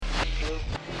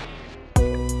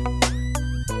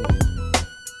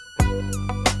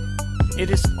It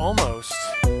is almost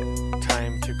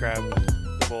time to grab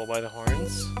the bull by the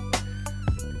horns.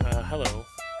 Hello,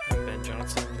 I'm Ben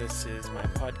Johnson. This is my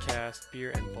podcast,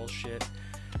 Beer and Bullshit.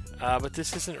 But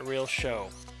this isn't a real show.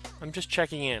 I'm just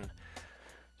checking in.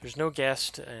 There's no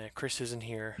guest. Chris isn't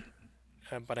here.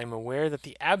 But I'm aware that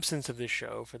the absence of this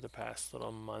show for the past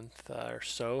little month or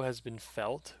so has been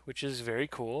felt, which is very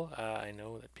cool. I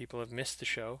know that people have missed the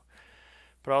show.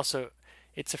 But also,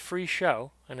 it's a free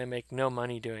show, and I make no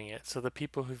money doing it. So the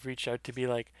people who've reached out to be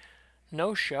like,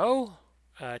 no show?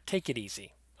 Take it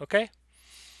easy, okay?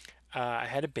 I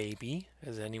had a baby,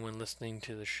 as anyone listening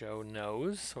to the show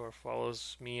knows or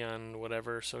follows me on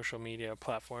whatever social media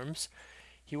platforms.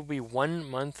 He will be 1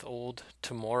 month old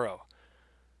tomorrow,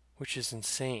 which is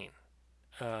insane.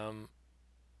 Um,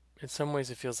 in some ways,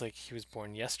 it feels like he was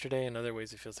born yesterday. In other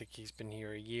ways, it feels like he's been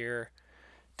here a year.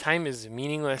 Time is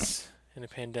meaningless in a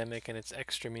pandemic, and it's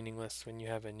extra meaningless when you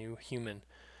have a new human.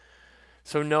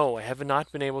 So, no, I have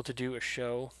not been able to do a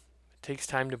show. It takes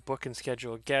time to book and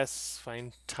schedule guests,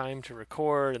 find time to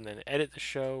record, and then edit the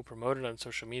show, promote it on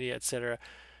social media, etc.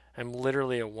 I'm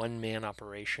literally a one man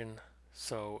operation.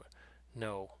 So,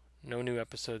 no, no new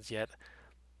episodes yet.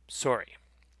 Sorry.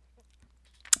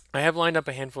 I have lined up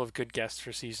a handful of good guests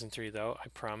for season 3, though, I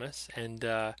promise. And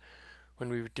when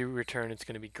we do return, it's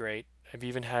going to be great. I've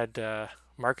even had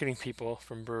marketing people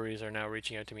from breweries are now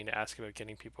reaching out to me to ask about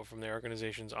getting people from their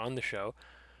organizations on the show.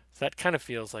 So that kind of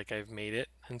feels like I've made it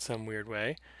in some weird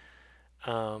way.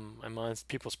 I'm on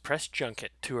people's press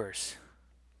junket tours.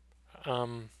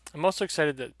 I'm also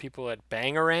excited that people at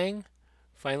Bangarang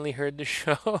finally heard the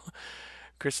show.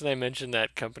 Chris and I mentioned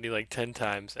that company like 10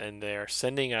 times, and they are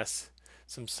sending us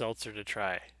some seltzer to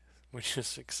try, which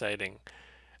is exciting.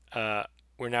 Uh,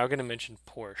 we're now going to mention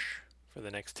Porsche for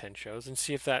the next 10 shows and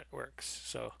see if that works.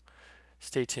 So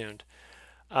stay tuned.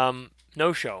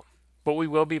 No show, but we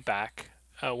will be back.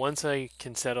 Once I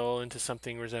can settle into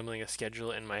something resembling a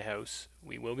schedule in my house,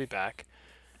 we will be back.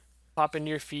 Pop into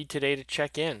your feed today to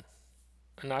check in.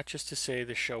 Not just to say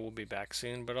the show will be back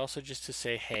soon, but also just to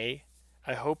say, hey,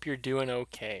 I hope you're doing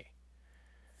okay.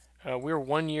 We're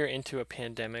 1 year into a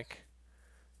pandemic,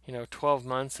 12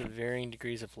 months of varying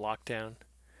degrees of lockdown.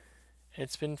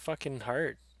 It's been fucking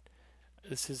hard.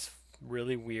 This is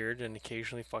really weird and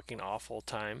occasionally fucking awful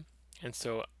time. And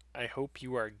so I hope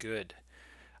you are good.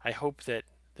 I hope that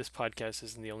this podcast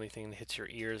isn't the only thing that hits your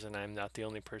ears and I'm not the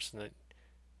only person that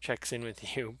checks in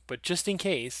with you. But just in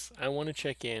case, I want to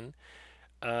check in.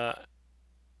 Uh,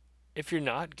 if you're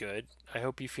not good, I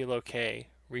hope you feel okay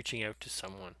reaching out to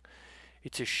someone.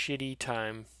 It's a shitty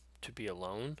time to be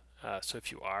alone. So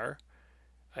if you are,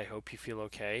 I hope you feel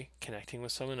okay connecting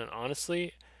with someone. And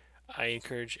honestly, I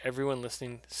encourage everyone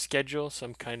listening, schedule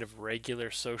some kind of regular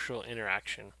social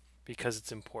interaction because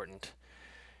it's important.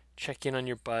 Check in on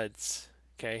your buds,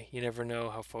 okay? You never know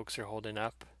how folks are holding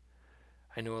up.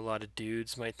 I know a lot of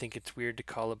dudes might think it's weird to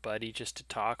call a buddy just to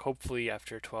talk. Hopefully,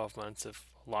 after 12 months of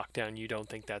lockdown, you don't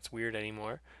think that's weird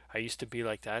anymore. I used to be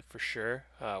like that for sure.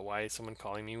 Why is someone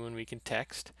calling me when we can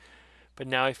text? But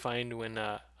now I find when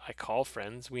I call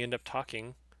friends, we end up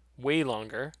talking way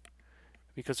longer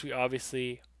because we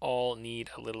obviously all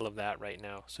need a little of that right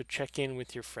now. So check in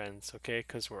with your friends, okay?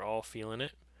 Because we're all feeling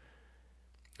it.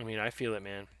 I mean, I feel it,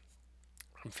 man.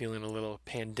 I'm feeling a little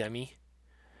pandemic.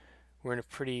 We're in a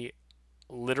pretty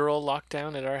literal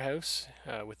lockdown at our house.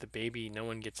 With the baby, no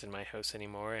one gets in my house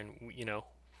anymore, and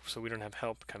so we don't have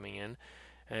help coming in.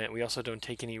 And we also don't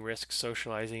take any risks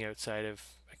socializing outside of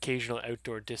occasional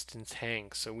outdoor distance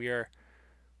hangs. So we're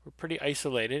pretty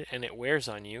isolated, and it wears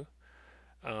on you.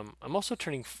 I'm also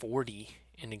turning 40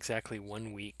 in exactly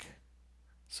 1 week.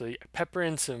 So you pepper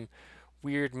in some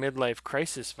weird midlife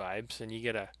crisis vibes, and you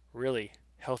get a really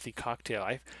healthy cocktail.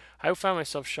 I found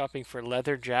myself shopping for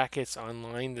leather jackets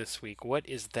online this week. What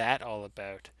is that all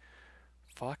about?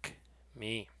 Fuck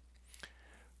me.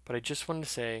 But I just wanted to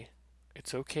say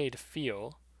it's okay to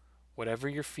feel whatever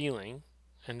you're feeling,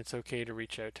 and it's okay to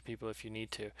reach out to people if you need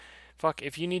to. Fuck,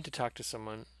 if you need to talk to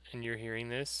someone and you're hearing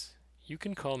this, you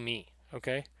can call me,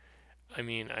 okay? I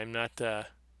mean, I'm not the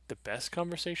best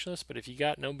conversationalist, but if you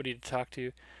got nobody to talk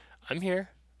to, I'm here.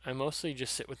 I mostly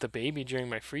just sit with the baby during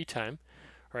my free time,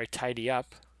 or I tidy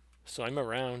up, so I'm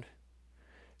around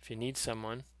if you need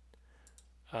someone.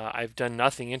 I've done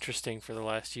nothing interesting for the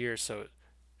last year, so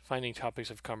finding topics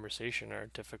of conversation are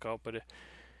difficult, but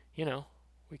you know,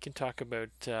 we can talk about,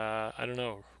 I don't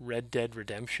know, Red Dead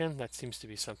Redemption. That seems to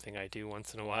be something I do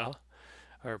once in a while.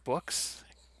 Or books.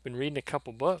 Been reading a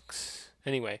couple books.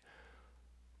 Anyway,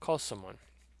 call someone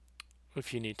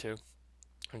if you need to,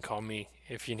 and call me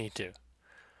if you need to.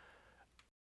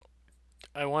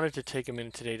 I wanted to take a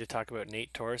minute today to talk about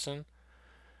Nate Torson.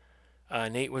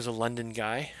 Nate was a London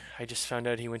guy. I just found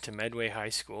out he went to Medway High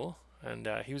School, and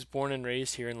he was born and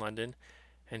raised here in London,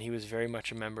 and he was very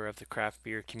much a member of the craft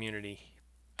beer community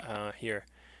here.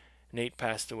 Nate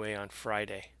passed away on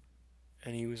Friday,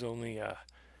 and he was only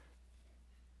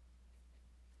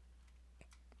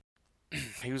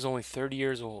 30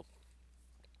 years old,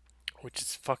 which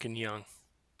is fucking young.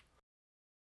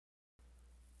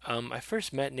 I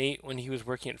first met Nate when he was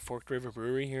working at Forked River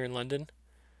Brewery here in London.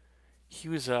 He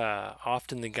was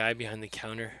often the guy behind the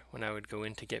counter when I would go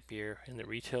in to get beer in the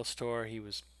retail store. He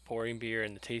was pouring beer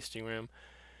in the tasting room,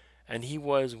 and he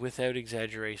was, without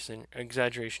exaggeration,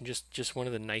 just one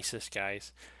of the nicest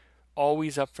guys.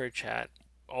 Always up for a chat,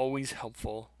 always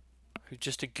helpful. Who's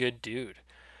just a good dude.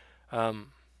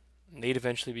 Um, Nate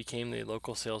eventually became the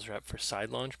local sales rep for Side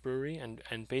Launch Brewery,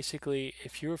 and basically,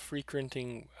 if you were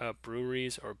frequenting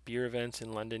breweries or beer events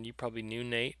in London, you probably knew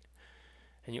Nate,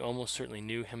 and you almost certainly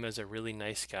knew him as a really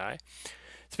nice guy.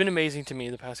 It's been amazing to me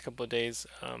the past couple of days.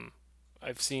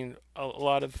 I've seen a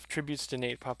lot of tributes to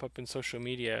Nate pop up in social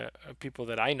media. People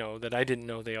that I know that I didn't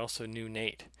know they also knew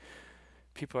Nate.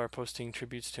 People are posting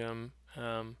tributes to him,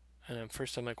 and at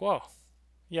first I'm like, whoa,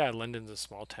 yeah, London's a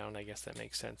small town. I guess that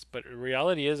makes sense. But the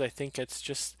reality is, I think it's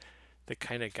just the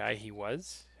kind of guy he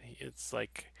was. It's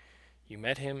like you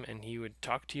met him and he would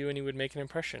talk to you and he would make an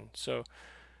impression. So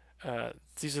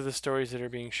these are the stories that are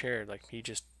being shared. Like he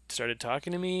just started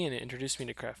talking to me and introduced me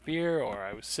to craft beer, or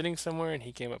I was sitting somewhere and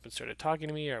he came up and started talking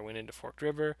to me, or I went into Forked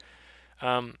River.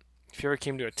 If you ever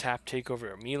came to a tap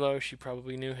takeover at Milos, you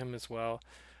probably knew him as well.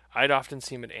 I'd often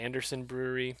see him at Anderson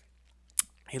Brewery.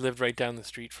 He lived right down the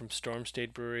street from Storm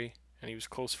State Brewery, and he was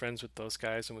close friends with those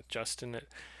guys and with Justin.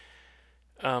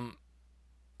 Um,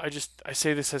 I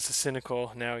say this as a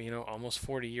cynical now, almost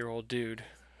 40-year-old dude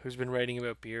who's been writing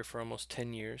about beer for almost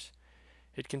 10 years.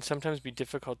 It can sometimes be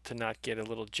difficult to not get a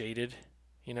little jaded,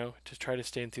 to try to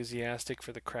stay enthusiastic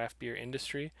for the craft beer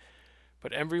industry.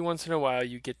 But every once in a while,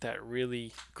 you get that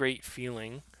really great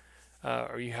feeling,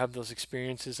 or you have those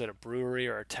experiences at a brewery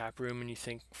or a tap room, and you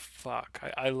think, fuck,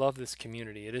 I love this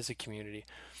community. It is a community.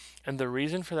 And the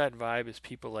reason for that vibe is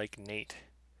people like Nate.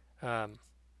 Um,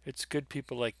 it's good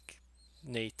people like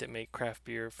Nate that make craft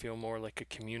beer feel more like a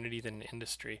community than an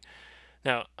industry.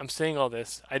 Now, I'm saying all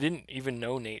this. I didn't even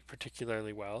know Nate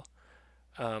particularly well.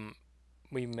 Um,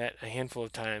 we met a handful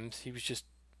of times. He was just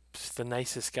the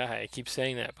nicest guy. I keep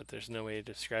saying that, but there's no way to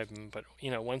describe him. But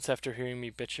once after hearing me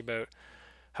bitch about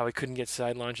how I couldn't get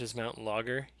Side Launch's Mountain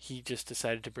Lager, he just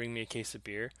decided to bring me a case of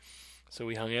beer. So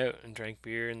we hung out and drank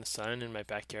beer in the sun in my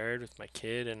backyard with my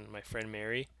kid and my friend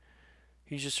Mary.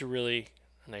 He's just a really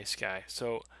nice guy.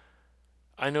 So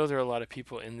I know there are a lot of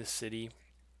people in this city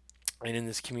and in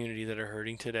this community that are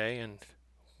hurting today and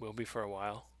will be for a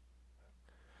while.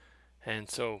 And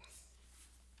so,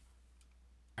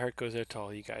 heart goes out to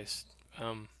all you guys.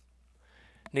 Um,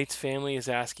 Nate's family is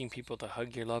asking people to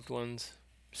hug your loved ones,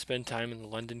 spend time in the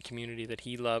London community that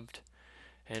he loved,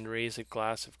 and raise a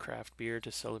glass of craft beer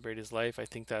to celebrate his life. I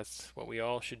think that's what we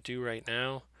all should do right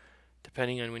now,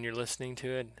 depending on when you're listening to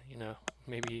it.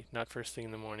 Maybe not first thing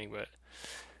in the morning, but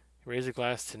raise a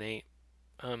glass to Nate.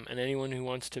 And anyone who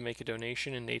wants to make a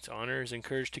donation in Nate's honor is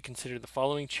encouraged to consider the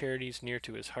following charities near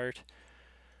to his heart: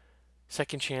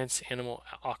 Second Chance Animal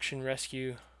Auction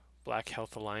Rescue, Black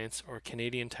Health Alliance, or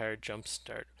Canadian Tire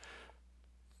Jumpstart.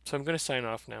 So I'm going to sign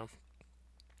off now.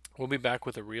 We'll be back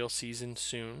with a real season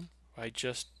soon. I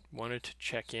just wanted to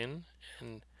check in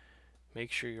and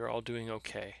make sure you're all doing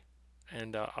okay.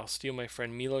 And I'll steal my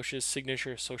friend Milos's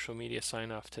signature social media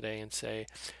sign off today and say,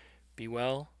 be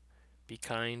well, be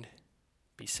kind,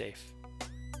 be safe.